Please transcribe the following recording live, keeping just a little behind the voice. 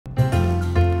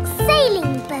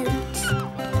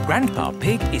Grandpa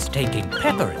Pig is taking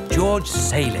Peppa and George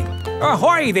sailing.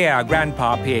 Ahoy there,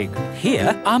 Grandpa Pig. Here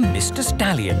are Mr.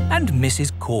 Stallion and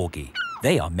Mrs. Corgi.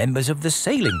 They are members of the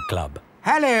sailing club.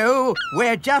 Hello,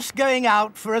 we're just going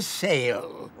out for a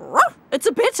sail. It's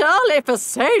a bit early for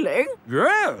sailing.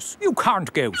 Yes, you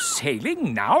can't go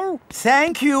sailing now.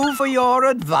 Thank you for your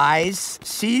advice.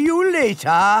 See you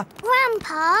later.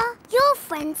 Grandpa, your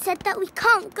friend said that we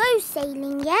can't go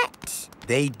sailing yet.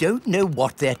 They don't know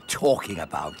what they're talking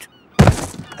about.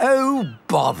 Oh,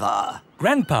 bother.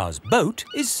 Grandpa's boat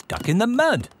is stuck in the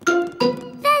mud.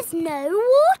 There's no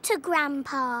water,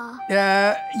 Grandpa.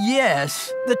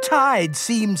 Yes. The tide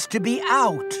seems to be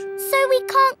out. So we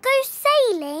can't go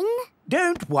sailing?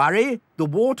 Don't worry. The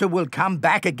water will come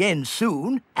back again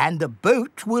soon and the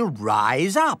boat will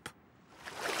rise up.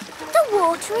 The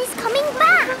water is coming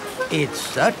back. It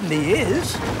certainly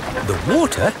is. The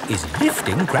water is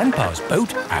lifting Grandpa's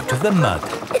boat out of the mud.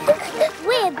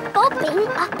 We're bobbing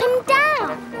up and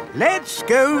down. Let's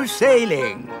go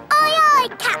sailing. Aye, aye,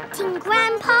 Captain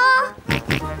Grandpa.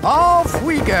 Off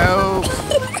we go.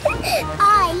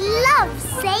 I love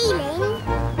sailing.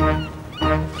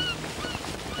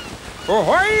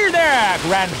 Ahoy there,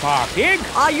 Grandpa Pig.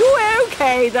 Are you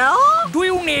okay there? Do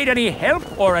you need any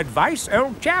help or advice,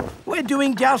 old chap? We're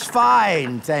doing just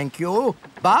fine, thank you.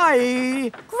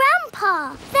 Bye.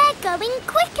 Grandpa, they're going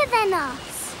quicker than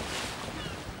us.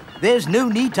 There's no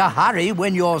need to hurry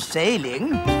when you're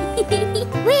sailing.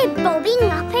 We're bobbing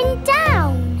up and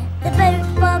down. The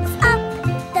boat bobs up,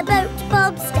 the boat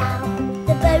bobs down.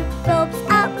 The boat bobs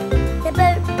up, the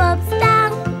boat bobs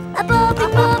down. A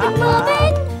bobbing, bobbing,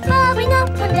 bobbing, bobbing up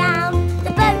and down. The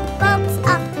boat bobs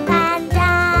up and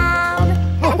down.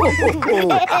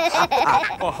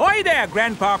 Ahoy there,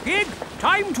 Grandpa Pig.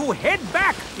 Time to head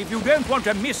back if you don't want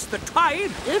to miss the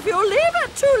tide. If you leave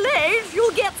it too late,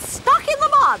 you'll get stuck in the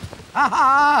mud.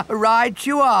 Ha-ha, right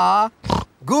you are.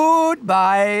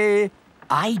 Goodbye.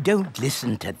 I don't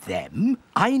listen to them.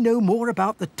 I know more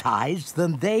about the tides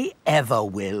than they ever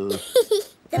will.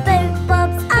 The boat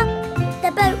bobs up,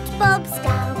 the boat bobs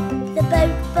down. The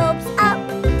boat bobs up,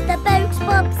 the boat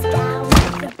bobs down.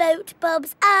 The boat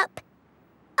bobs up.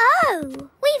 Oh,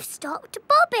 we've stopped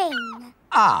bobbing.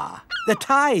 Ah, the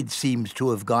tide seems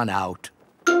to have gone out.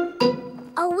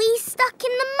 Are we stuck in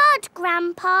the mud,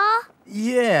 Grandpa?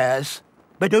 Yes,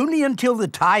 but only until the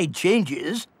tide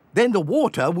changes. Then the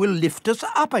water will lift us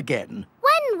up again.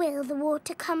 When will the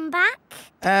water come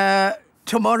back?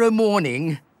 Tomorrow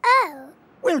morning. Oh.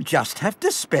 We'll just have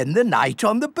to spend the night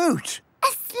on the boat. A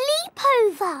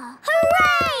sleepover!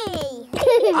 Hooray!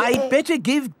 I'd better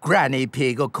give Granny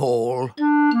Pig a call.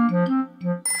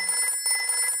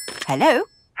 Hello?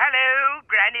 Hello,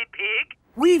 Granny Pig.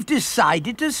 We've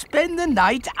decided to spend the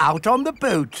night out on the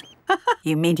boat.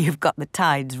 You mean you've got the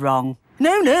tides wrong?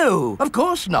 No, of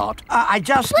course not. I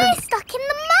just... We're stuck in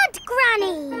the mud,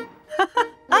 Granny.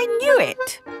 I knew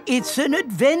it. It's an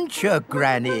adventure,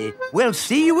 Granny. We'll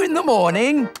see you in the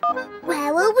morning.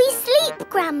 Where will we sleep,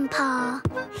 Grandpa?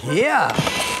 Here.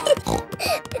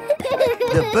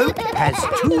 The boat has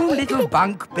 2 little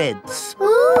bunk beds.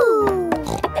 Ooh.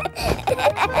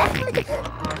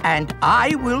 And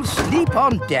I will sleep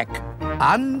on deck,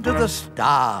 under the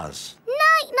stars.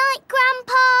 Night-night,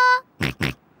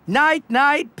 Grandpa.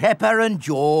 Night-night, Peppa and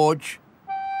George.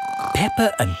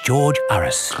 Peppa and George are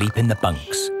asleep in the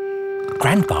bunks.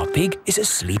 Grandpa Pig is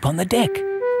asleep on the deck.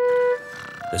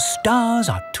 The stars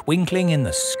are twinkling in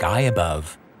the sky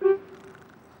above.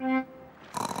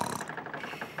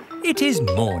 It is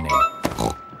morning.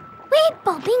 We're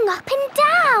bobbing up and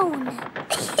down.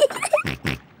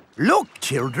 Look,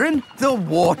 children, the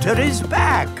water is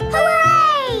back.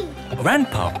 Hooray!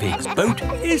 Grandpa Pig's boat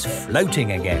is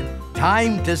floating again.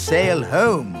 Time to sail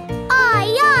home.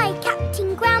 Aye, aye,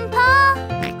 Captain Grandpa.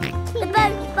 The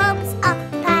boat bobs up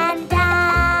and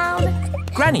down.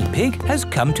 Granny Pig has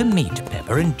come to meet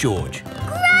Peppa and George.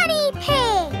 Granny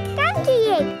Pig!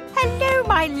 Granny! Hello,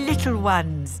 my little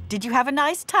ones. Did you have a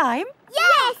nice time?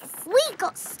 Yes! We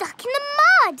got stuck in the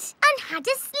mud and had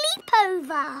a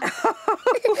sleepover.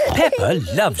 Peppa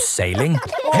loves sailing.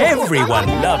 Everyone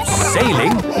loves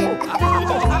sailing.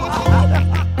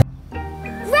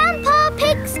 Grandpa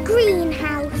Pig's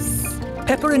greenhouse.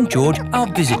 Peppa and George are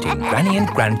visiting Granny and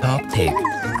Grandpa Pig.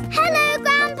 Hello,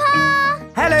 Grandpa.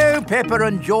 Hello, Peppa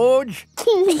and George.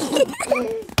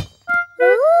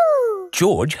 Ooh.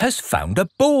 George has found a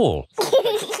ball.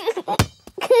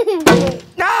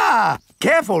 Ah!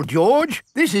 Careful, George.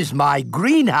 This is my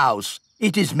greenhouse.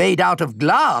 It is made out of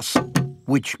glass,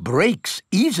 which breaks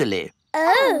easily.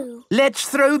 Oh. Let's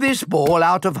throw this ball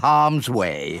out of harm's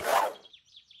way.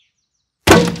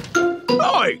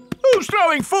 Hi! Who's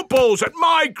throwing footballs at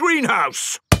my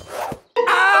greenhouse?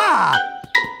 Ah!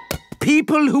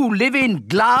 People who live in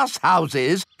glass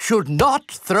houses should not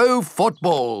throw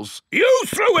footballs. You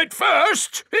threw it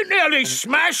first. It nearly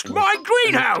smashed my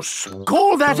greenhouse.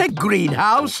 Call that a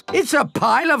greenhouse? It's a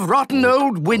pile of rotten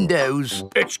old windows.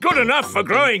 It's good enough for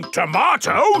growing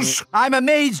tomatoes. I'm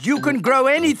amazed you can grow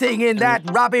anything in that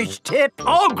rubbish tip.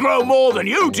 I'll grow more than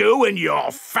you do in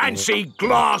your fancy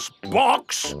glass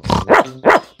box.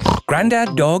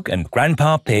 Grandad Dog and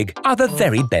Grandpa Pig are the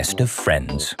very best of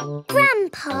friends.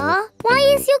 Grandpa, why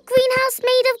is your greenhouse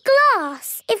made of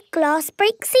glass if glass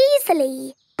breaks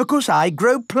easily? Because I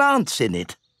grow plants in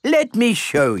it. Let me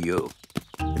show you.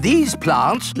 These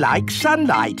plants like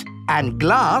sunlight, and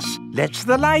glass lets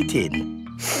the light in.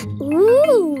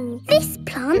 Ooh, this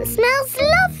plant smells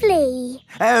lovely.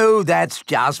 Oh, that's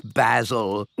just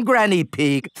basil. Granny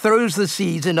Pig throws the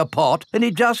seeds in a pot and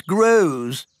it just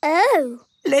grows. Oh.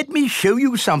 Let me show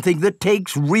you something that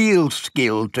takes real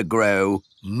skill to grow.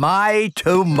 My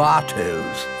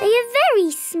tomatoes. They are very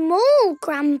small,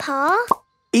 Grandpa.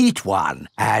 Eat one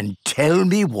and tell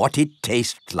me what it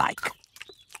tastes like.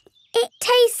 It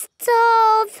tastes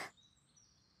of...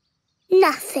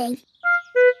 nothing.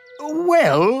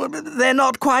 Well, they're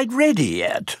not quite ready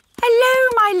yet. Hello,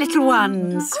 my little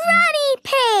ones. Granny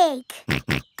Pig!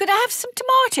 Could I have some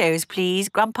tomatoes, please,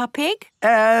 Grandpa Pig?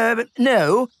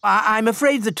 No. I'm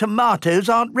afraid the tomatoes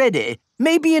aren't ready.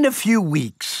 Maybe in a few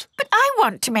weeks. But I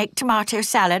want to make tomato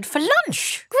salad for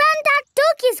lunch. Grandad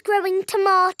Dog is growing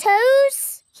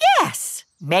tomatoes. Yes.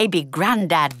 Maybe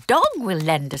Grandad Dog will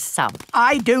lend us some.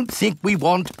 I don't think we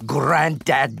want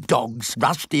Grandad Dog's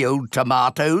rusty old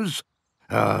tomatoes.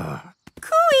 Cooey!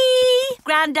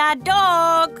 Grandad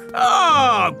Dog!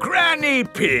 Ah, Granny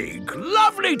Pig.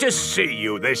 Lovely to see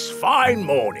you this fine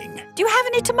morning. Do you have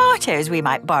any tomatoes we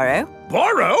might borrow?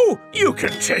 Borrow? You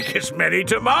can take as many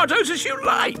tomatoes as you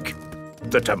like.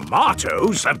 The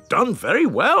tomatoes have done very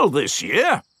well this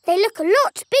year. They look a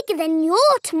lot bigger than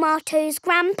your tomatoes,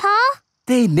 Grandpa.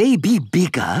 They may be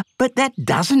bigger, but that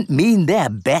doesn't mean they're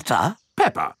better.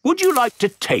 Peppa, would you like to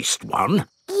taste one?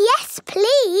 Yes,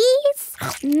 please.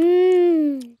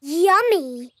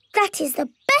 Yummy. That is the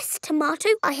best tomato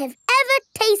I have ever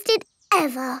tasted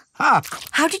ever.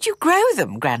 How did you grow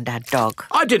them, Grandad Dog?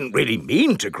 I didn't really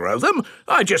mean to grow them.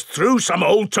 I just threw some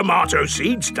old tomato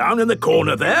seeds down in the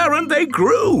corner there and they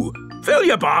grew. Fill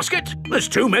your basket. There's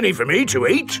too many for me to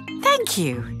eat. Thank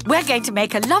you. We're going to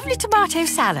make a lovely tomato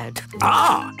salad.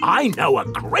 Ah, I know a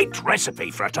great recipe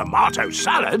for a tomato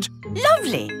salad.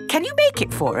 Lovely. Can you make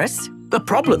it for us? The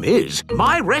problem is,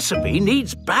 my recipe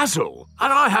needs basil,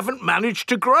 and I haven't managed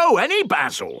to grow any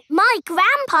basil. My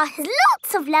grandpa has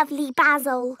lots of lovely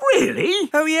basil. Really?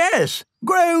 Oh, yes.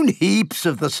 Grown heaps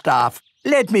of the stuff.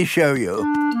 Let me show you.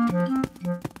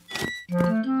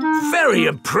 Very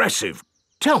impressive.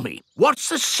 Tell me, what's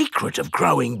the secret of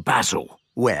growing basil?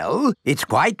 Well, it's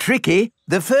quite tricky.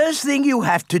 The first thing you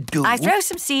have to do... I throw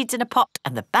some seeds in a pot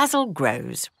and the basil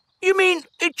grows. You mean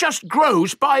it just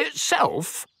grows by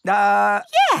itself?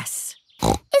 Yes.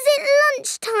 Is it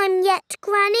lunchtime yet,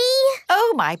 Granny?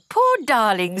 Oh, my poor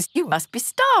darlings, you must be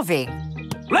starving.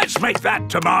 Let's make that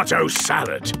tomato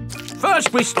salad.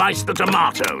 First, we slice the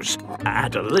tomatoes.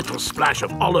 Add a little splash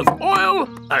of olive oil,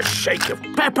 a shake of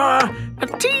pepper, a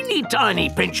teeny tiny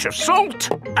pinch of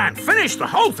salt, and finish the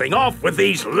whole thing off with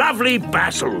these lovely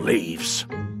basil leaves.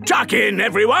 Tuck in,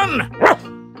 everyone.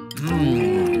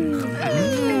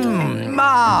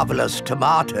 Marvellous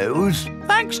tomatoes.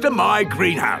 Thanks to my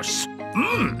greenhouse.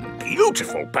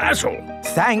 Beautiful basil.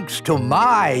 Thanks to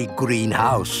my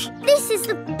greenhouse. This is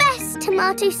the best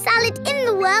tomato salad in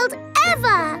the world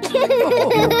ever.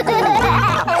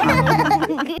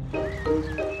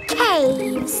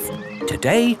 Caves.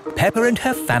 Today, Peppa and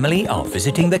her family are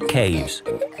visiting the caves.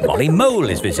 Molly Mole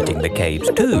is visiting the caves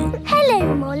too.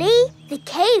 Hello, Molly. The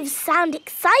caves sound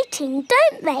exciting,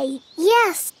 don't they?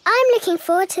 Yes, I'm looking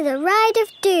forward to the Ride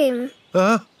of Doom.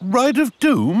 Ride of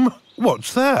Doom?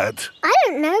 What's that? I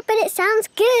don't know, but it sounds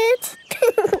good.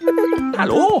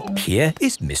 Hello. Here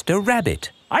is Mr.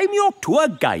 Rabbit. I'm your tour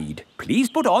guide. Please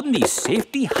put on these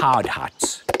safety hard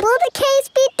hats. Will the caves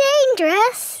be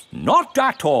dangerous? Not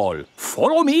at all.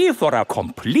 Follow me for a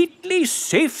completely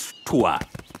safe tour.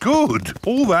 Good.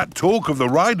 All that talk of the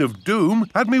Ride of Doom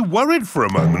had me worried for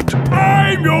a moment.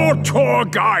 I'm your tour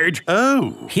guide.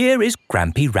 Oh. Here is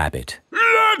Grampy Rabbit.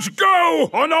 Let's go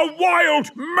on a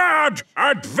wild, mad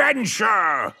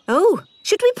adventure. Oh,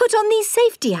 should we put on these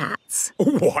safety hats?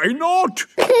 Why not?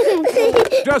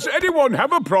 Does anyone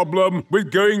have a problem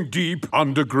with going deep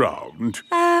underground?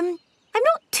 I'm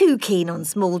not too keen on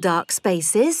small dark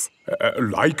spaces.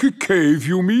 Like a cave,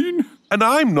 you mean? And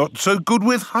I'm not so good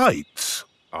with heights.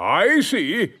 I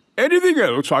see. Anything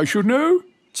else I should know?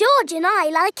 George and I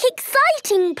like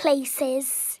exciting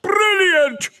places.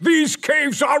 Brilliant! These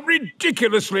caves are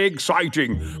ridiculously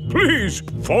exciting. Please,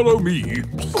 follow me.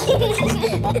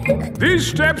 These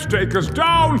steps take us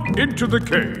down into the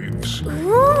caves.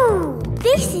 Ooh,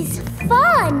 this is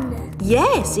fun.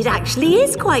 Yes, it actually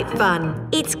is quite fun.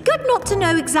 It's good not to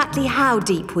know exactly how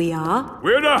deep we are.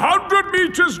 We're 100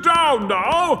 meters down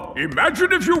now.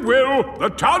 Imagine, if you will, the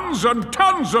tons and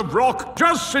tons of rock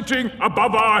just sitting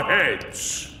above our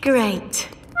heads. Great.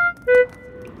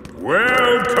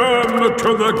 Welcome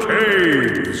to the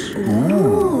caves.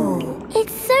 Ooh,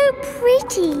 it's so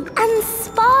pretty and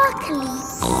sparkly.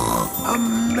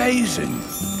 Amazing.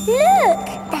 Look,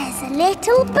 there's a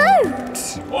little boat.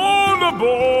 All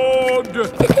aboard!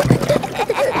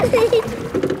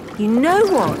 You know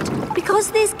what?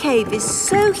 Because this cave is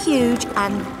so huge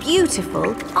and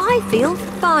beautiful, I feel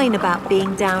fine about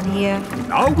being down here.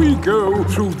 Now we go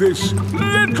through this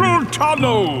little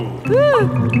tunnel.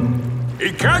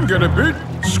 It can get a bit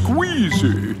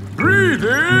squeezy. Breathe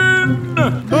in.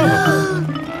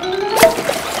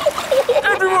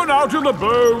 Everyone out of the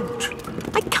boat.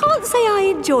 I can't say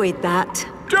I enjoyed that.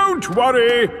 Don't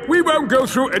worry. We won't go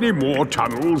through any more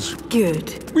tunnels.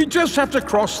 Good. We just have to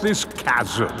cross this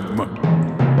chasm.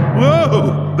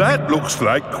 Whoa, that looks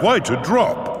like quite a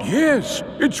drop. Yes,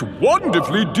 it's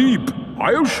wonderfully deep.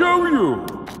 I'll show you.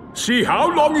 See how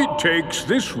long it takes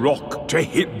this rock to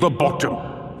hit the bottom.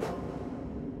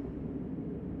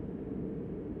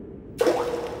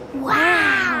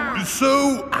 Wow.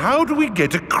 So, how do we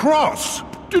get across?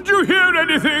 Did you hear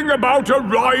anything about a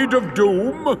ride of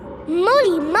doom?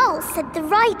 Molly Mull said the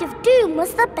ride of doom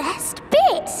was the best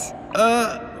bit.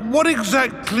 What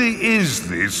exactly is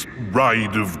this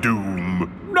ride of doom?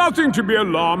 Nothing to be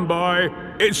alarmed by.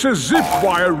 It's a zip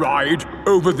wire ride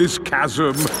over this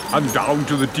chasm and down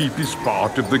to the deepest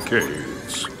part of the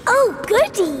caves. Oh,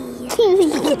 goody.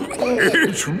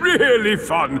 It's really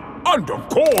fun and, of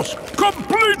course,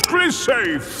 completely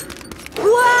safe.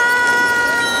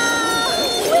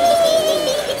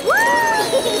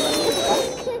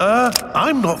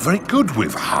 I'm not very good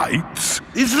with heights.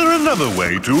 Is there another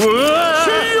way to... See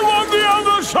you on the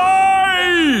other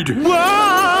side!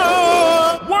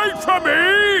 Whoa! Wait for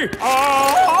me!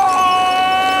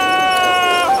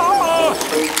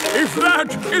 If that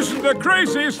isn't the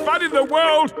craziest fun in the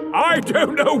world, I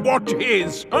don't know what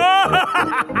is. It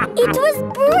was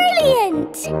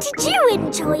brilliant. Did you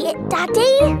enjoy it,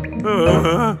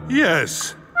 Daddy?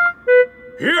 Yes.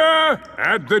 Here,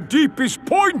 at the deepest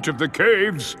point of the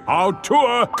caves, our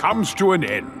tour comes to an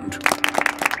end.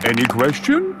 Any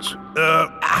questions?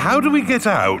 How do we get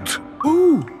out?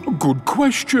 Oh, a good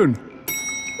question.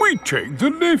 We take the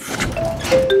lift.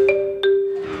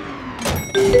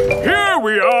 Here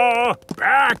we are,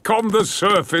 back on the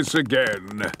surface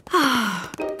again.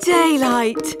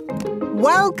 Daylight.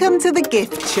 Welcome to the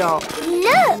gift shop.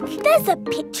 Look, there's a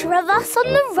picture of us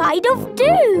on the ride of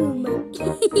doom.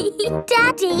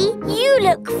 Daddy, you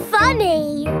look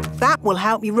funny. That will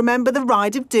help you remember the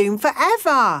ride of doom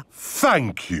forever.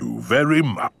 Thank you very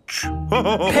much.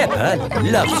 Peppa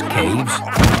loves caves.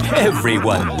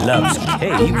 Everyone loves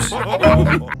caves.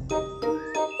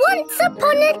 Once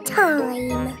upon a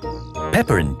time.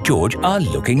 Peppa and George are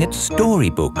looking at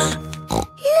storybooks.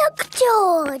 Look,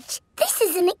 George, this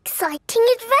is an exciting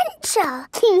adventure.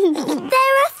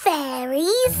 There are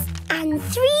fairies and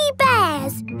 3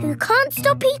 bears who can't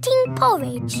stop eating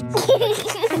porridge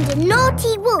and a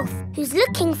naughty wolf who's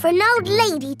looking for an old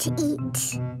lady to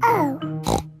eat. Oh.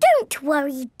 Don't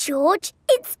worry, George.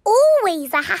 It's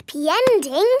always a happy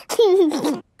ending.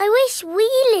 I wish we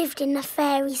lived in a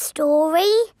fairy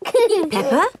story.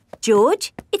 Peppa,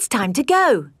 George, it's time to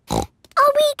go.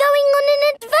 Are we going on an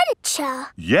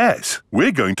adventure? Yes,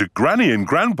 we're going to Granny and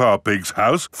Grandpa Pig's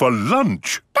house for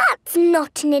lunch. That's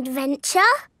not an adventure.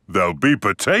 There'll be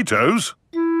potatoes.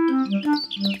 Can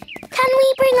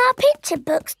we bring our picture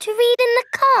books to read in the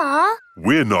car?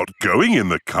 We're not going in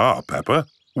the car, Peppa.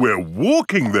 We're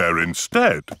walking there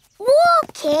instead.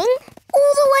 Walking?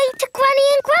 All the way to Granny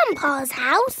and Grandpa's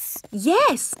house?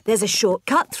 Yes, there's a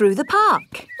shortcut through the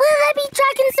park. Will there be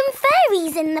dragons and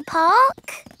fairies in the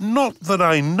park? Not that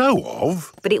I know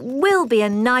of. But it will be a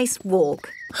nice walk.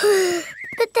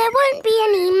 But there won't be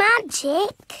any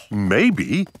magic.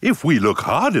 Maybe, if we look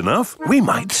hard enough, we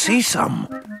might see some.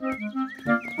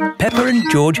 Peppa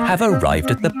and George have arrived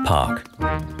at the park.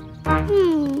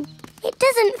 It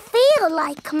doesn't feel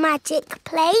like a magic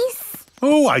place.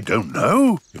 Oh, I don't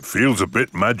know. It feels a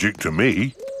bit magic to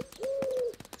me.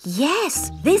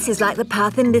 Yes, this is like the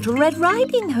path in Little Red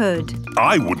Riding Hood.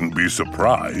 I wouldn't be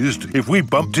surprised if we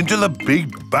bumped into the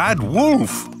big bad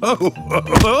wolf.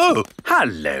 Oh.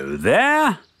 Hello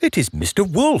there. It is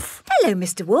Mr. Wolf. Hello,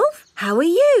 Mr. Wolf. How are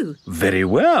you? Very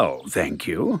well, thank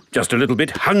you. Just a little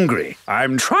bit hungry.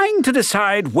 I'm trying to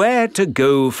decide where to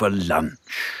go for lunch.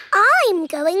 I'm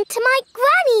going to my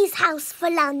granny's house for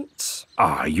lunch.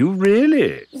 Are you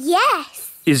really?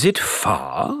 Yes. Is it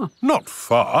far? Not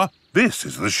far. This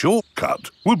is the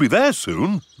shortcut. We'll be there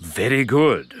soon. Very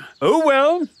good. Oh,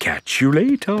 well, catch you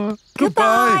later.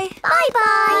 Goodbye.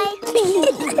 Bye-bye.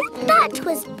 That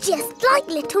was just like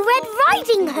Little Red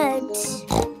Riding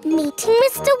Hood. Meeting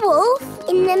Mr. Wolf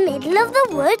in the middle of the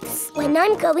woods when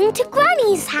I'm going to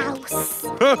Granny's house.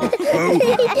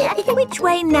 Which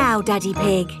way now, Daddy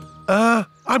Pig?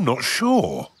 I'm not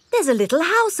sure. There's a little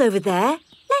house over there.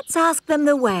 Let's ask them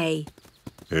the way.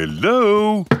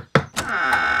 Hello?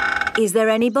 Is there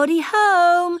anybody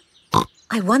home?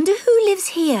 I wonder who lives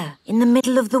here in the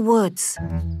middle of the woods.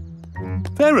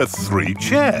 There are 3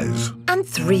 chairs. And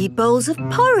 3 bowls of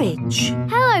porridge.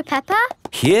 Hello, Peppa.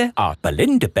 Here are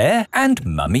Belinda Bear and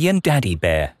Mummy and Daddy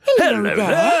Bear. Hello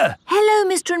there.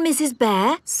 Hello, Mr. and Mrs.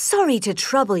 Bear. Sorry to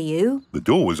trouble you. The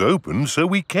door was open, so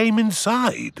we came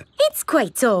inside. It's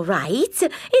quite all right.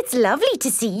 It's lovely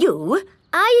to see you.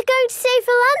 Are you going to stay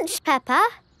for lunch, Peppa?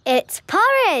 It's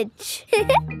porridge.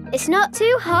 It's not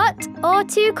too hot or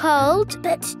too cold,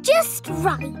 but just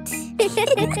right.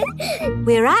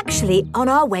 We're actually on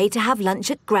our way to have lunch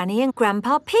at Granny and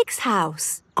Grandpa Pig's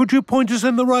house. Could you point us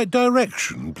in the right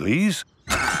direction, please?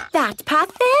 That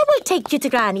path there will take you to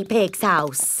Granny Pig's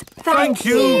house. Thank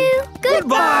you.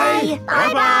 Goodbye.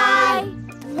 Bye-bye.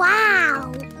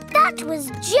 Wow, that was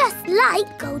just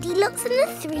like Goldilocks and the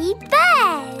 3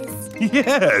 bears.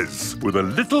 Yes, with a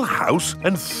little house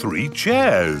and 3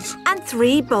 chairs. And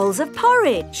 3 bowls of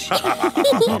porridge. We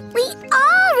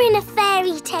are in a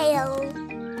fairy tale.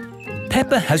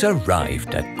 Peppa has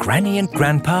arrived at Granny and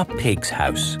Grandpa Pig's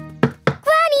house.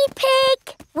 Granny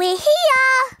Pig, we're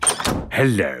here.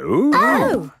 Hello?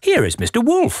 Oh, Here is Mr.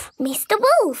 Wolf. Mr.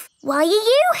 Wolf, why are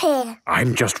you here?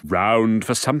 I'm just round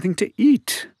for something to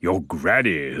eat. Your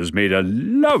granny has made a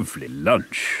lovely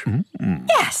lunch.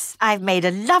 Yes, I've made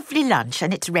a lovely lunch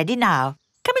and it's ready now.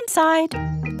 Come inside.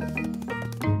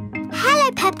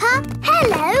 Hello, Peppa.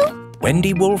 Hello.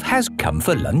 Wendy Wolf has come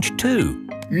for lunch too.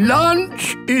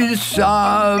 Lunch is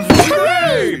served.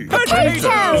 Hooray!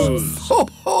 Potatoes! Ho,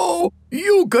 ho!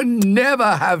 You can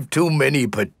never have too many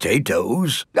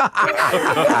potatoes. Wendy,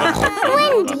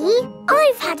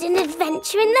 I've had an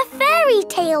adventure in the fairy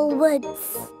tale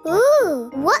woods.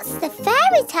 Ooh, what's the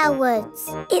fairy tale woods?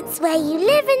 It's where you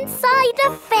live inside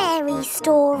a fairy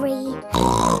story.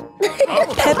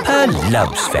 Peppa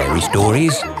loves fairy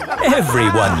stories.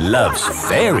 Everyone loves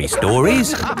fairy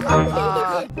stories.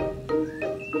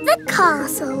 The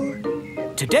castle.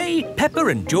 Today, Peppa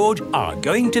and George are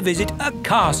going to visit a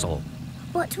castle.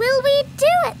 What will we do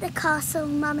at the castle,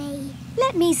 Mummy?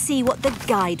 Let me see what the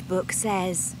guidebook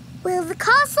says. Will the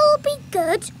castle be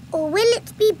good or will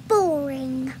it be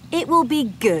boring? It will be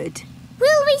good.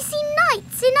 Will we see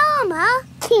knights in armour?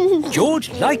 George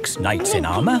likes knights in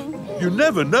armour. You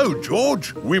never know,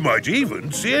 George. We might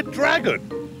even see a dragon.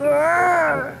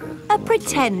 A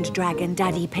pretend dragon,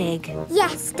 Daddy Pig.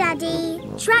 Yes, Daddy.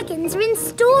 Dragons are in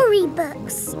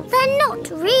storybooks. They're not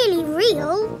really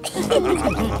real.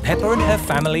 Peppa and her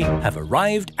family have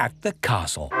arrived at the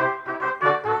castle.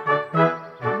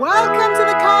 Welcome to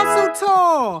the castle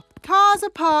tour. Cars are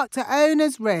parked at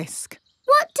owner's risk.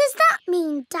 What does that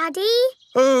mean, Daddy?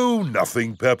 Oh,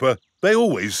 nothing, Peppa. They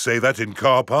always say that in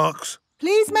car parks.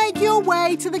 Please make your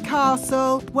way to the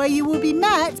castle, where you will be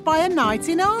met by a knight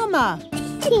in armour.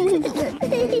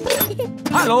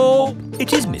 Hello!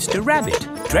 It is Mr. Rabbit,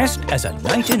 dressed as a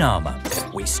knight in armour.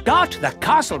 We start the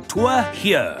castle tour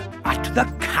here, at the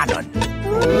cannon.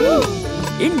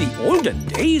 In the olden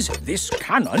days, this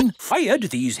cannon fired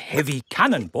these heavy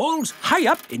cannonballs high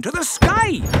up into the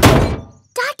sky.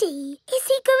 Daddy, is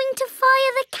he going to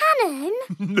fire the cannon?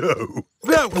 No,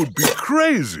 that would be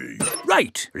crazy.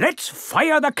 Right, let's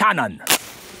fire the cannon.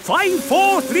 5,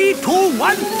 4, 3, 2,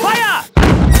 1, fire!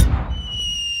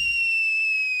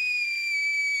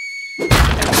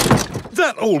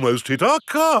 That almost hit our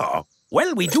car.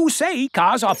 Well, we do say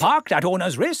cars are parked at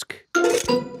owner's risk.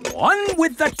 On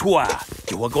with the tour.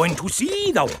 You are going to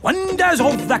see the wonders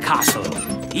of the castle.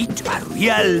 Eat a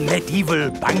real medieval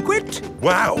banquet.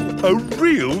 Wow, a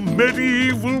real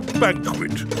medieval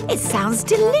banquet. It sounds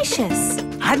delicious.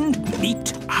 And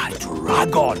meet a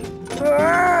dragon.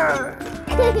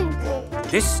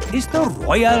 This is the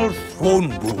royal throne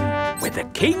room. where the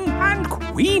king and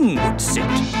queen would sit.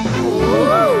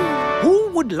 Ooh. Who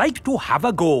would like to have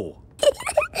a go?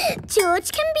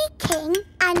 George can be king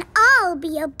and I'll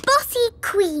be a bossy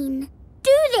queen.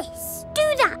 Do this,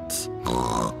 do that.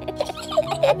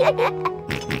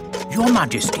 Your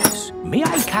Majesties, may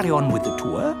I carry on with the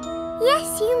tour?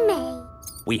 Yes, you may.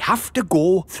 We have to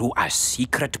go through a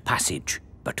secret passage.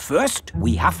 But first,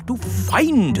 we have to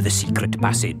find the secret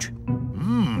passage.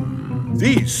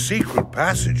 These secret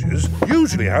passages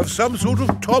usually have some sort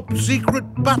of top secret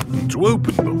button to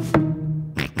open them.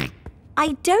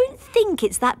 I don't think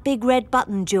it's that big red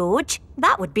button, George.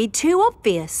 That would be too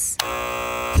obvious.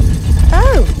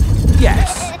 Oh!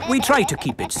 Yes, we try to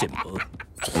keep it simple.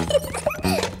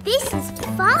 This is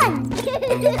fun.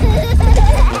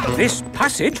 This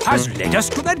passage has led us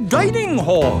to the dining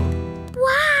hall.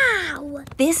 Wow!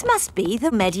 This must be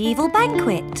the medieval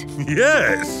banquet.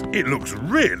 Yes, it looks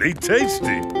really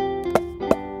tasty.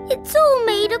 It's all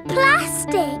made of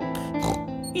plastic.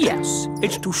 Yes,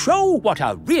 it's to show what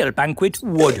a real banquet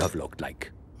would have looked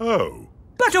like. Oh.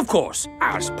 But of course,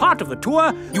 as part of the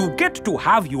tour, you get to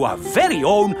have your very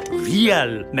own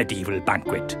real medieval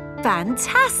banquet.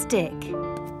 Fantastic!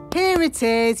 Here it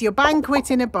is, your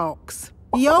banquet in a box.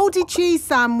 The oldie cheese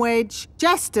sandwich,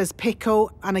 jester's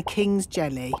pickle and a king's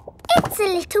jelly. It's a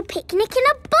little picnic in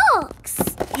a box.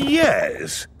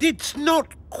 Yes, it's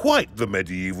not quite the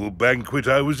medieval banquet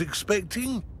I was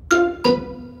expecting.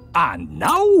 And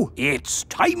now it's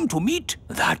time to meet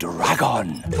the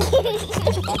dragon.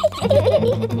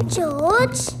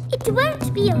 George, it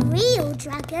won't be a real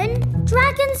dragon.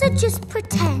 Dragons are just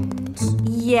pretend.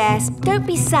 Yes, don't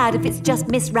be sad if it's just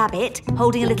Miss Rabbit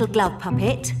holding a little glove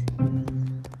puppet.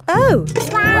 Oh!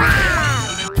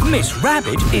 Wow! Miss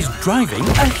Rabbit is driving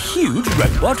a huge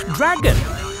robot dragon.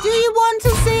 Do you want to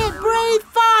see it breathe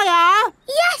fire?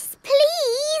 Yes,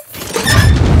 please!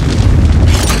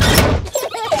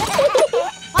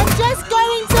 I'm just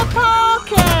going to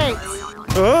park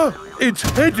it! It's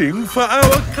heading for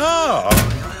our car.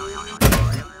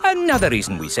 Another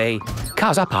reason we say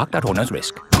cars are parked at owner's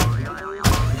risk.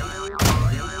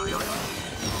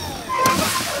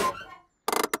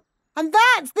 And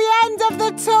that's the end of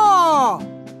the tour!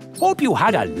 Hope you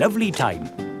had a lovely time.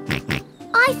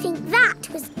 I think that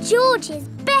was George's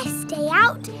best day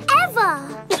out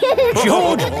ever.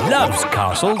 George loves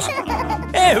castles.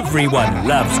 Everyone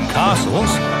loves castles.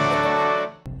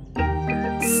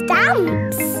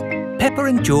 Stamps. Peppa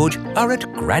and George are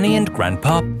at Granny and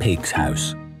Grandpa Pig's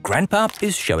house. Grandpa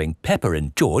is showing Peppa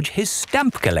and George his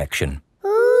stamp collection.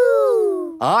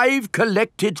 Ooh. I've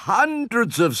collected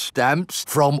hundreds of stamps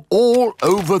from all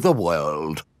over the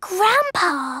world.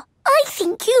 Grandpa, I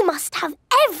think you must have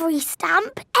every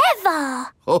stamp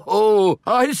ever. Oh,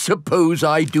 I suppose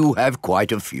I do have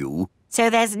quite a few.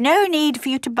 So there's no need for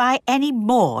you to buy any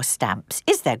more stamps,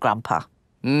 is there, Grandpa?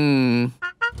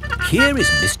 Here is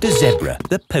Mr. Zebra,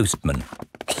 the postman.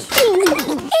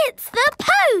 It's the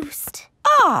post.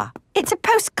 Ah, it's a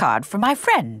postcard from my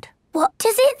friend. What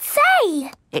does it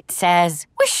say? It says,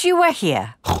 "Wish you were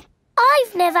here."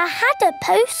 I've never had a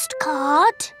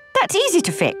postcard. That's easy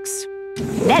to fix.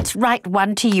 Let's write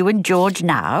one to you and George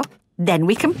now. Then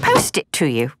we can post it to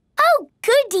you. Oh,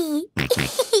 goody.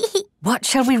 What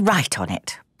shall we write on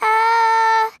it?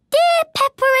 Dear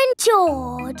Peppa and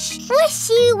George, wish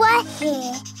you were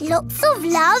here. Lots of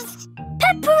love,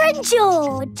 Peppa and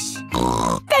George.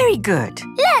 Very good.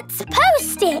 Let's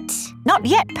post it. Not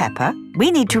yet, Peppa.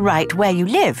 We need to write where you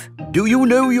live. Do you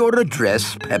know your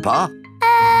address, Peppa?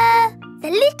 The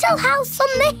little house on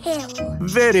the hill.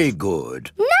 Very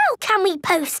good. Now can we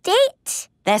post it?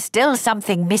 There's still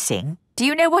something missing. Do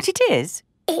you know what it is?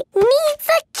 It needs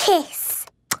a kiss.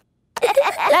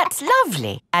 That's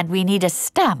lovely. And we need a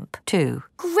stamp, too.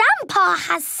 Grandpa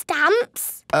has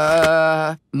stamps.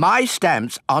 My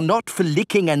stamps are not for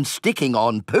licking and sticking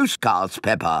on postcards,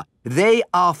 Peppa. They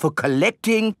are for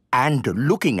collecting and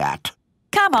looking at.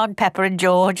 Come on, Peppa and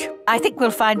George. I think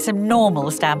we'll find some normal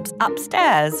stamps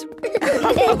upstairs.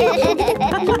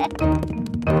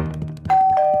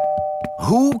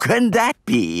 Who can that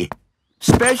be?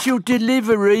 Special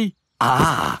delivery?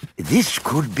 Ah, this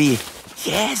could be...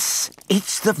 Yes,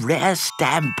 it's the rare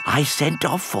stamp I sent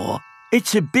off for.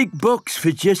 It's a big box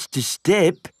for just a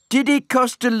step. Did it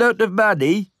cost a lot of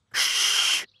money?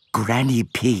 Shh! Granny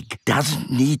Pig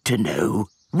doesn't need to know.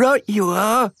 Right you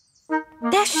are.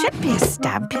 There should be a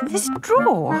stamp in this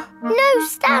drawer. No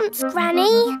stamps,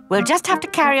 Granny. We'll just have to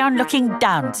carry on looking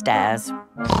downstairs.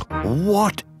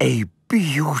 What a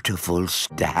beautiful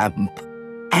stamp.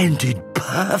 And in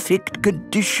perfect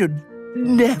condition.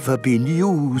 Never been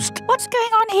used. What's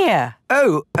going on here?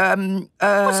 Oh,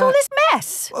 What's all this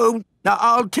mess? Oh, Now,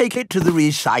 I'll take it to the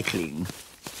recycling.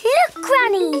 Look,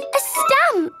 Granny, a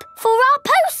stamp for our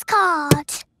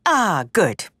postcard. Ah,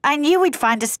 good. I knew we'd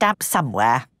find a stamp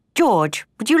somewhere. George,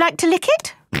 would you like to lick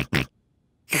it?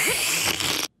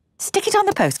 Stick it on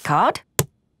the postcard.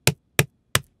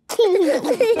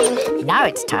 Now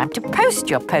it's time to post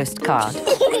your postcard.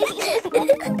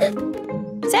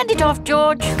 Send it off,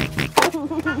 George.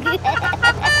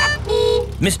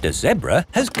 Mr. Zebra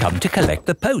has come to collect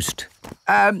the post.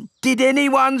 Did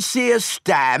anyone see a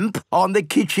stamp on the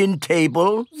kitchen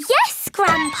table? Yes,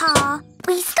 Grandpa.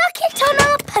 We stuck it on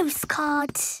our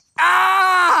postcard.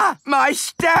 Ah! My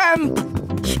stamp!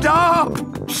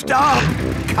 Stop! Stop!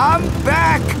 Come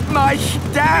back! My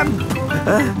stamp!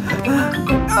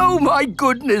 Oh, my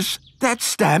goodness! That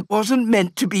stamp wasn't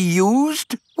meant to be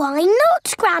used. Why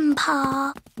not,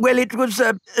 Grandpa? Well, it was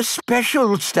a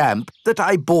special stamp that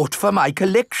I bought for my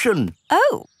collection.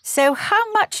 Oh, so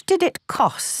how much did it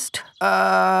cost?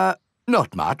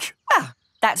 Not much. Ah,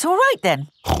 that's all right then.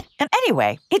 And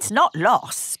anyway, it's not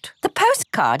lost. The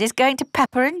postcard is going to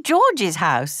Peppa and George's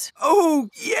house. Oh,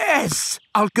 yes!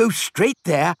 I'll go straight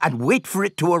there and wait for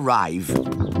it to arrive.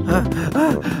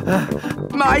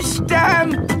 My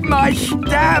stamp! My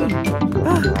stamp!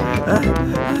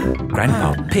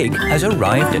 Grandpa Pig has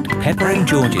arrived at Peppa and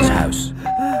George's house.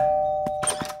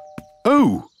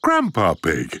 Oh, Grandpa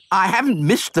Pig. I haven't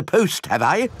missed the post, have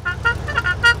I?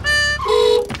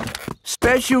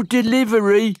 Special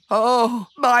delivery. Oh,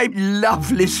 my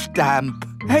lovely stamp.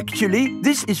 Actually,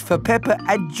 this is for Peppa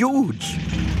and George.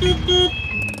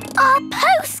 Our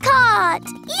postcard!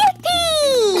 Yippee!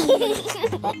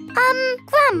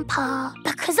 Grandpa,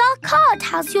 because our card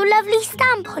has your lovely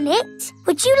stamp on it,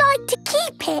 would you like to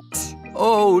keep it?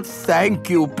 Oh, thank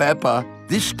you, Peppa.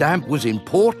 This stamp was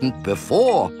important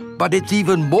before, but it's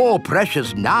even more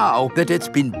precious now that it's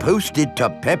been posted to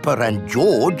Peppa and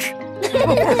George.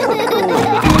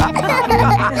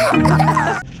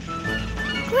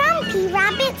 Grampy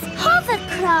Rabbit's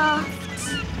hovercraft.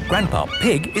 Grandpa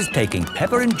Pig is taking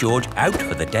Peppa and George out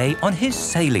for the day on his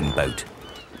sailing boat.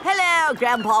 Hello,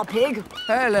 Grandpa Pig.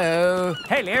 Hello.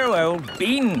 Hello, old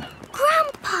bean.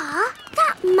 Grandpa,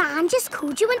 that man just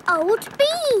called you an old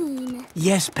bean.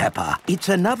 Yes, Peppa. It's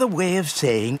another way of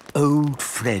saying old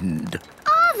friend.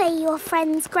 Are they your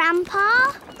friends,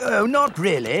 Grandpa? Oh, not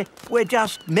really. We're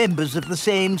just members of the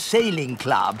same sailing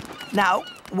club. Now,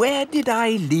 where did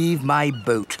I leave my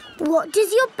boat? What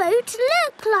does your boat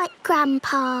look like,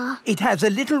 Grandpa? It has a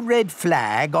little red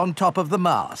flag on top of the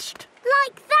mast.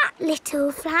 Like that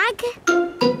little flag?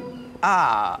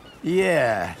 Ah,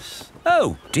 yes.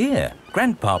 Oh, dear.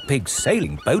 Grandpa Pig's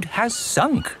sailing boat has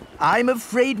sunk. I'm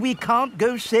afraid we can't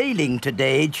go sailing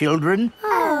today, children.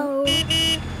 Oh.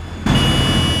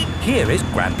 Here is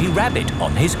Grampy Rabbit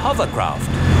on his hovercraft.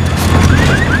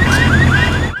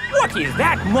 What is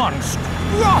that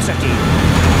monstrosity?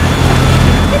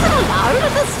 Is it allowed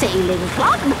at the sailing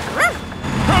club?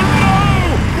 Hello!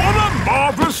 What a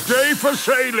marvellous day for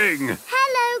sailing!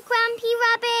 Hello, Grampy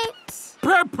Rabbit.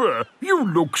 Peppa, you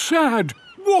look sad.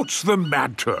 What's the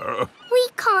matter? We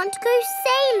can't go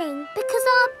sailing because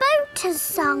our boat has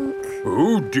sunk.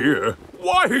 Oh, dear.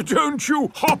 Why don't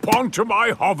you hop onto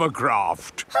my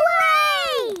hovercraft?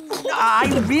 Hooray!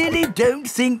 I really don't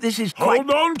think this is quite...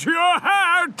 Hold on to your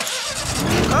hat!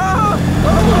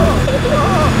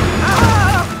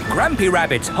 Grampy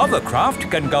Rabbit's hovercraft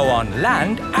can go on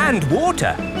land and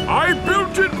water. I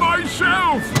built it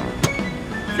myself.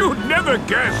 You'd never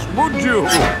guess, would you?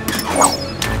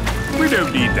 We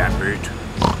don't need that bit.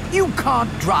 You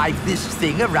can't drive this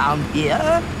thing around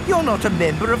here. You're not a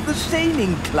member of the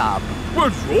sailing club.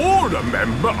 But you're a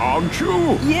member, aren't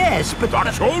you? Yes, but...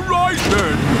 That's all right,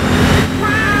 then.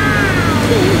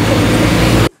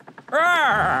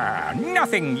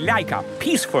 Nothing like a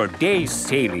peaceful day's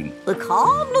sailing. The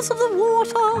calmness of the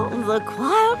water, the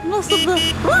quietness of the...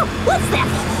 Oh, what's that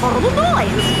horrible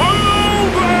noise? Hello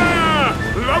there!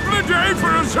 Lovely day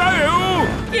for a sail.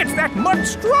 It's that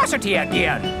monstrosity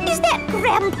again. Is that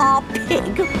Grandpa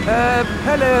Pig?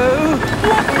 Hello?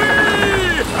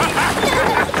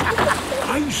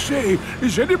 I say,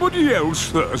 is anybody else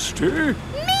thirsty? Me!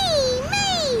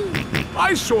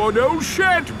 I saw an old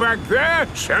shed back there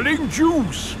selling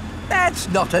juice. That's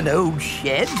not an old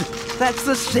shed. That's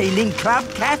the Sailing Club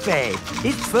Cafe.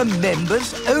 It's for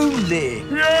members only.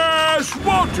 Yes,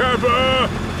 whatever.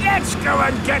 Let's go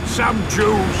and get some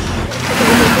juice.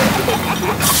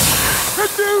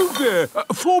 Hello there.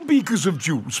 4 beakers of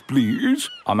juice, please.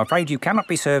 I'm afraid you cannot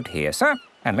be served here, sir,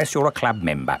 unless you're a club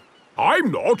member.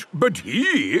 I'm not, but he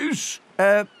is.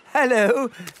 Hello.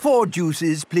 4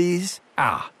 juices, please.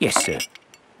 Ah, yes, sir.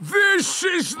 This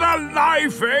is the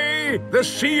life, eh? The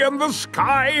sea and the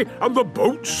sky and the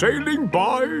boat sailing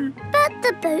by. But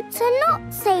the boats are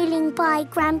not sailing by,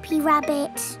 Grampy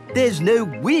Rabbit. There's no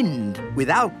wind.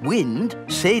 Without wind,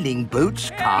 sailing boats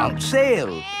can't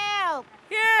sail. Help!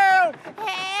 Help! We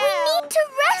need to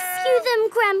rescue them,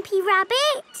 Grampy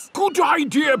Rabbit. Good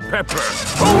idea, Peppa.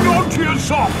 Hold on to your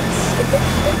socks.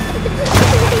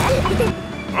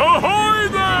 Ahoy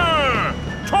there!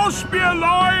 Toss me a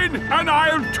line and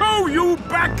I'll tow you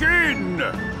back in.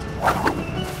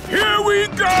 Here we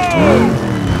go!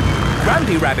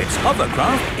 Grampy Rabbit's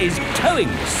hovercraft is towing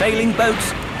the sailing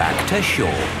boats back to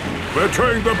shore. We're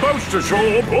towing the boats to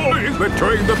shore, boys. We're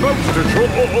towing the boats to shore.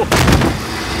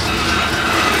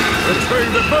 We're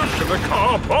towing the boats to the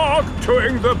car park,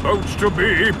 towing the boats to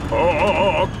be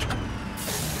parked.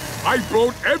 I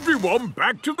brought everyone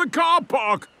back to the car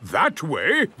park. That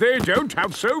way, they don't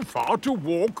have so far to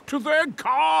walk to their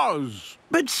cars.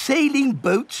 But sailing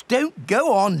boats don't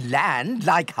go on land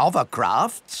like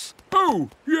hovercrafts. Oh,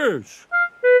 yes.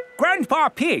 Grandpa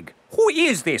Pig, who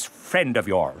is this friend of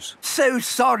yours? So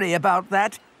sorry about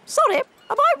that. Sorry,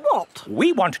 about what?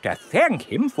 We want to thank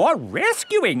him for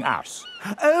rescuing us.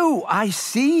 Oh, I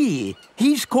see.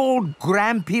 He's called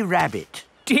Grampy Rabbit.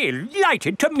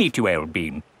 Delighted to meet you, Old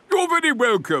Bean. You're very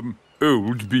welcome,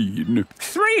 Old Bean.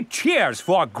 3 cheers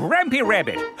for Grampy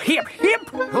Rabbit. Hip, hip,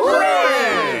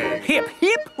 hooray! Hip,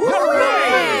 hip,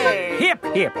 hooray! Hip,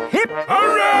 hip, hip,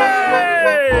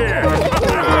 hooray!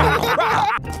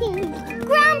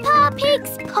 Grandpa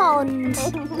Pig's pond.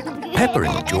 Peppa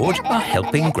and George are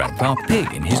helping Grandpa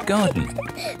Pig in his garden.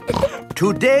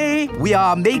 Today we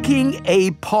are making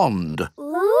a pond.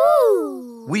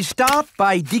 Ooh. We start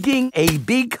by digging a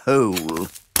big hole.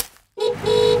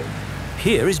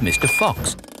 Here is Mr.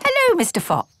 Fox. Hello, Mr.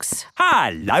 Fox.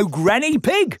 Hello, Granny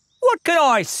Pig. What can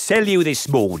I sell you this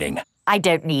morning? I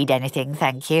don't need anything,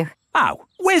 thank you. Oh,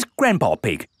 where's Grandpa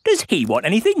Pig? Does he want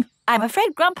anything? I'm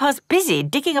afraid Grandpa's busy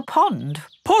digging a pond.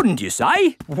 Pond, you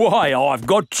say? Why, I've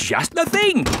got just the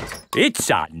thing. It's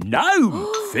a gnome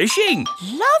fishing.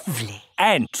 Lovely.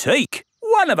 Antique.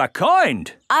 One of a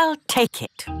kind. I'll take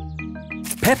it.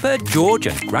 Peppa, George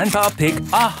and Grandpa Pig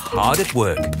are hard at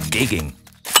work, digging.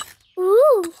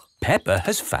 Ooh. Peppa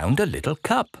has found a little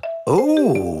cup.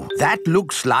 Oh, that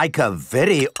looks like a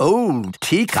very old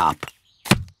teacup.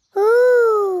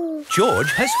 Ooh.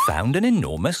 George has found an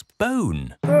enormous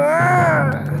bone.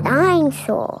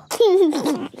 Dinosaur.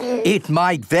 It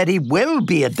might very well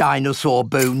be a dinosaur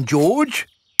bone, George.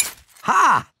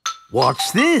 Ha!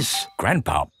 What's this?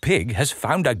 Grandpa Pig has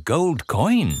found a gold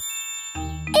coin.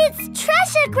 It's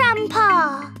treasure,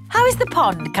 Grandpa. How is the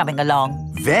pond coming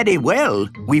along? Very well.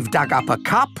 We've dug up a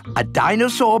cup, a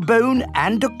dinosaur bone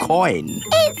and a coin.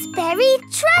 It's buried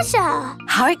treasure.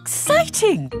 How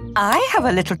exciting! I have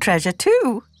a little treasure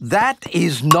too. That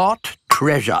is not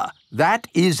treasure. That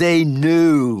is a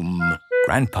gnome.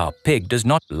 Grandpa Pig does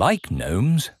not like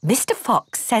gnomes. Mr.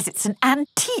 Fox says it's an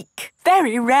antique,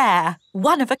 very rare,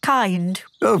 one of a kind.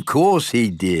 Of course he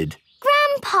did.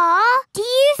 Grandpa, do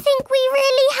you think we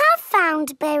really have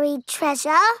found buried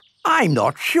treasure? I'm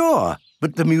not sure,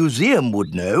 but the museum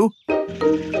would know.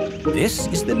 This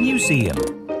is the museum.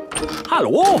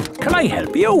 Hello, can I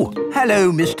help you?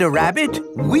 Hello, Mr. Rabbit.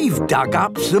 We've dug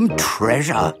up some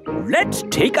treasure. Let's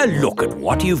take a look at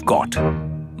what you've got.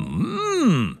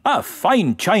 A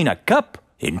fine china cup.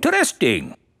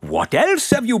 Interesting. What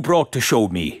else have you brought to show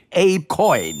me? A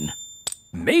coin.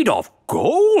 Made of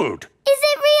gold. Is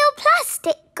it real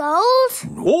plastic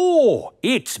gold? No,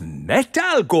 it's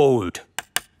metal gold.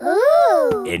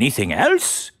 Ooh. Anything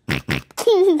else?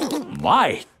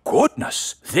 My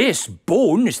goodness, this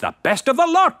bone is the best of the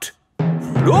lot.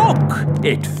 Look,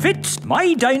 it fits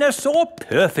my dinosaur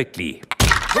perfectly.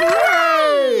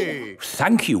 Hooray!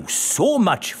 Thank you so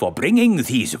much for bringing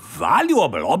these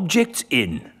valuable objects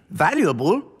in.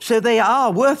 Valuable? So they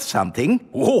are worth something?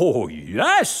 Oh,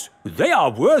 yes. They are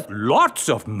worth lots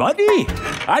of money.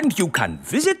 And you can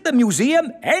visit the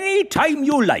museum any time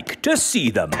you like to see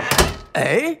them.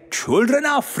 Eh? Children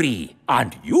are free.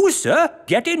 And you, sir,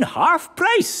 get in half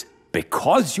price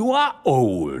because you are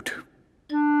old.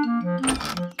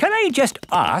 Can I just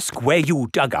ask where you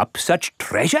dug up such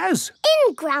treasures?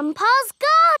 In Grandpa's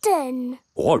garden.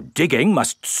 All digging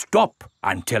must stop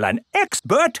until an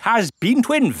expert has been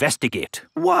to investigate.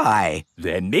 Why?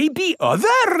 There may be other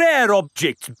rare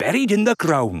objects buried in the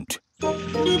ground.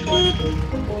 Granny,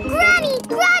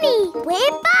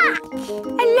 we're back.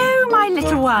 Hello, my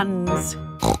little ones.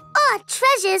 Our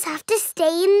treasures have to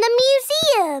stay in the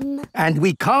museum. And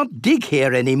we can't dig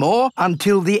here anymore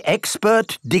until the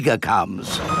expert digger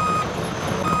comes.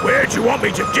 Where do you want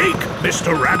me to dig,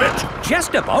 Mr. Rabbit?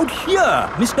 Just about here,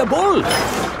 Mr. Bull.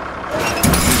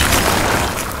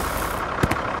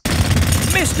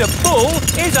 Mr. Bull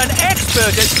is an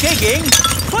expert at digging.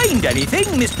 Find anything,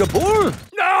 Mr. Bull?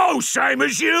 No, same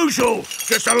as usual.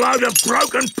 Just a load of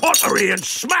broken pottery and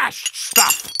smashed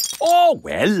stuff. Oh,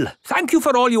 well, thank you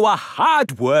for all your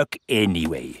hard work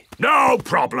anyway. No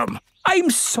problem.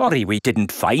 I'm sorry we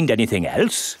didn't find anything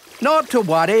else. Not to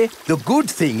worry. The good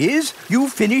thing is you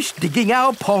finished digging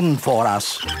our pond for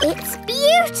us. It's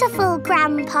beautiful,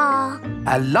 Grandpa.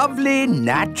 A lovely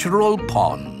natural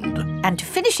pond. And to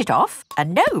finish it off, a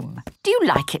gnome. Do you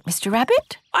like it, Mr.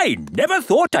 Rabbit? I never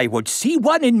thought I would see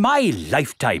one in my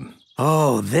lifetime.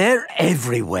 Oh, they're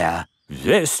everywhere.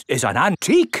 This is an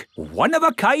antique, one of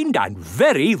a kind and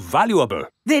very valuable.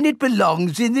 Then it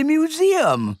belongs in the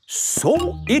museum.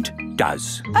 So it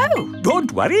does. Oh.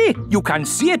 Don't worry, you can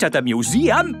see it at the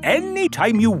museum any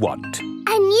time you want.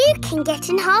 And you can get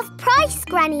in half price,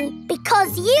 Granny,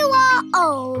 because you are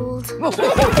old.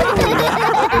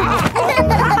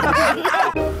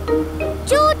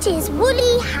 George's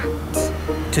woolly hat.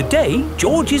 Today,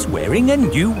 George is wearing a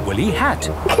new woolly hat.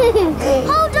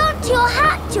 Hold on to your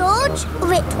hat, George,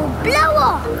 or it will blow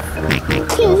off.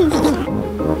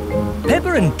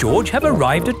 Peppa and George have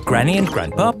arrived at Granny and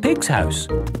Grandpa Pig's house.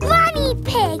 Granny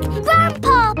Pig,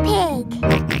 Grandpa Pig.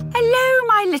 Hello,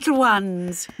 my little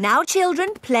ones. Now, children,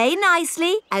 play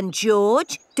nicely. And,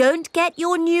 George, don't get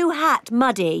your new hat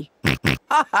muddy.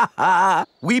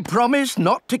 We promise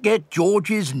not to get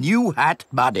George's new hat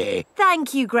muddy.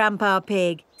 Thank you, Grandpa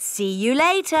Pig. See you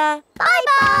later.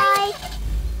 Bye-bye.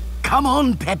 Come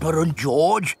on, Peppa and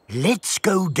George. Let's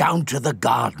go down to the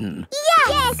garden.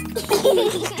 Yes!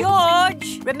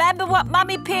 George, remember what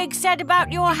Mummy Pig said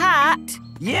about your hat?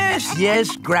 Yes,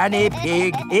 yes, Granny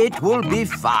Pig. It will be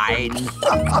fine.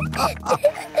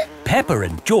 Peppa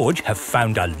and George have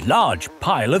found a large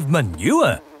pile of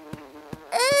manure.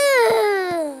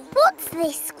 What's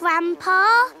this, Grandpa?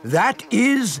 That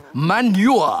is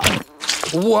manure.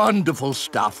 Wonderful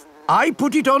stuff. I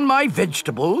put it on my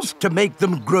vegetables to make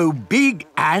them grow big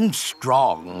and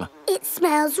strong. It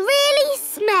smells really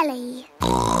smelly.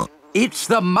 It's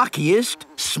the muckiest,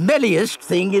 smelliest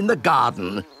thing in the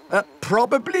garden.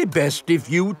 Probably best if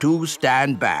you two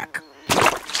stand back.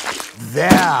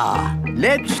 There.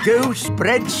 Let's go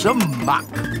spread some muck.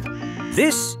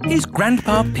 This is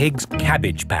Grandpa Pig's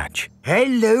cabbage patch.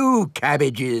 Hello,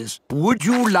 cabbages. Would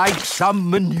you like some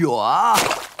manure?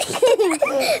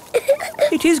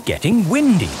 It is getting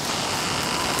windy.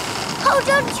 Hold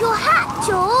on to your hat,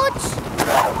 George.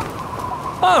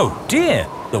 Oh, dear.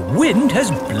 The wind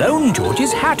has blown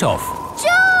George's hat off.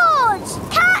 George,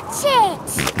 catch it.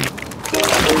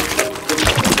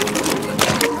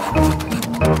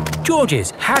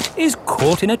 George's hat is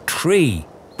caught in a tree.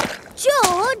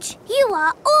 George, you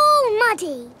are all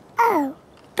muddy. Oh,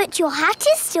 but your hat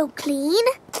is still clean.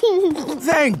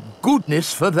 Thank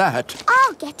goodness for that.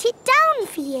 I'll get it down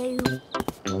for you.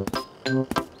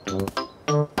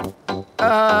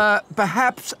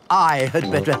 Perhaps I had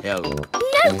better help.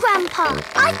 No, Grandpa,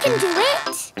 I can do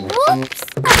it. Whoops.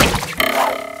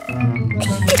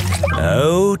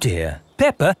 Oh, dear.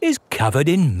 Peppa is covered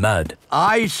in mud.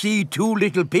 I see two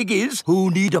little piggies who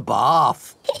need a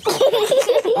bath.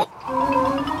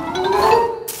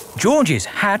 George's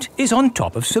hat is on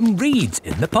top of some reeds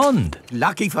in the pond.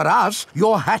 Lucky for us,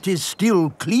 your hat is still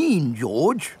clean,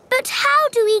 George. But how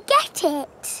do we get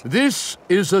it? This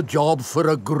is a job for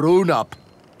a grown-up.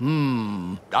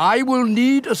 I will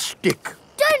need a stick.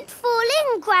 Don't fall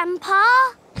in, Grandpa.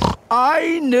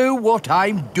 I know what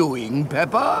I'm doing,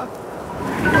 Peppa.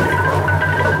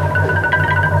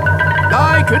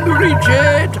 I can reach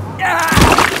it.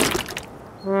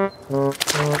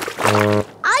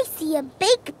 I see a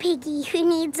big piggy who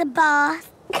needs a bath.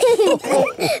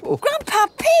 Grandpa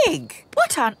Pig,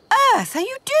 what on earth are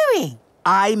you doing?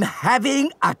 I'm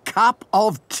having a cup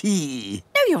of tea.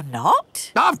 No, you're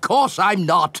not. Of course I'm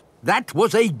not. That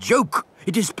was a joke.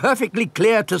 It is perfectly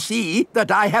clear to see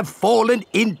that I have fallen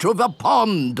into the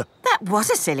pond. That was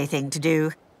a silly thing to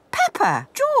do. Peppa,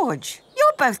 George,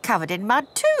 you're both covered in mud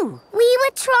too. We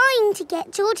were trying to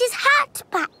get George's hat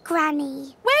back,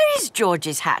 Granny. Where is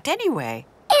George's hat anyway?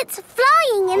 It's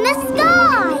flying in the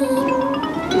sky.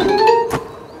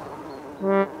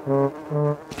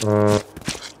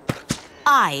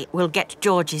 I will get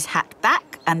George's hat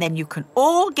back and then you can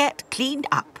all get cleaned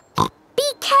up.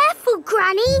 Be careful,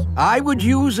 Granny. I would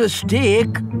use a stick.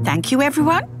 Thank you,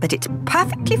 everyone, but it's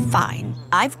perfectly fine.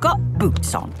 I've got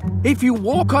boots on. If you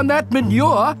walk on that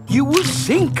manure, you will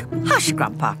sink. Hush,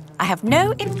 Grandpa. I have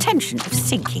no intention of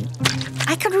sinking.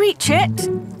 I can reach it.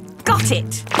 Got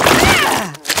it!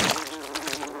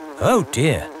 Oh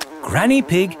dear, Granny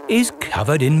Pig is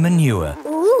covered in manure.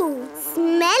 Ooh,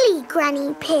 smelly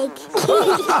Granny Pig.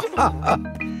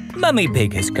 Mummy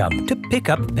Pig has come to pick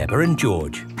up Peppa and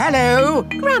George. Hello.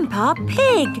 Grandpa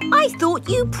Pig, I thought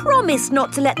you promised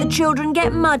not to let the children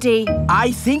get muddy.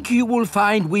 I think you will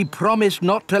find we promised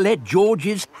not to let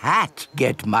George's hat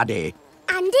get muddy.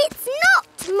 And it's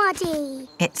not muddy.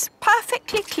 It's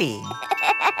perfectly clean.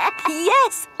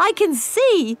 Yes, I can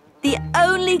see. The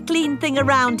only clean thing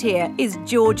around here is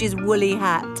George's woolly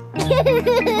hat.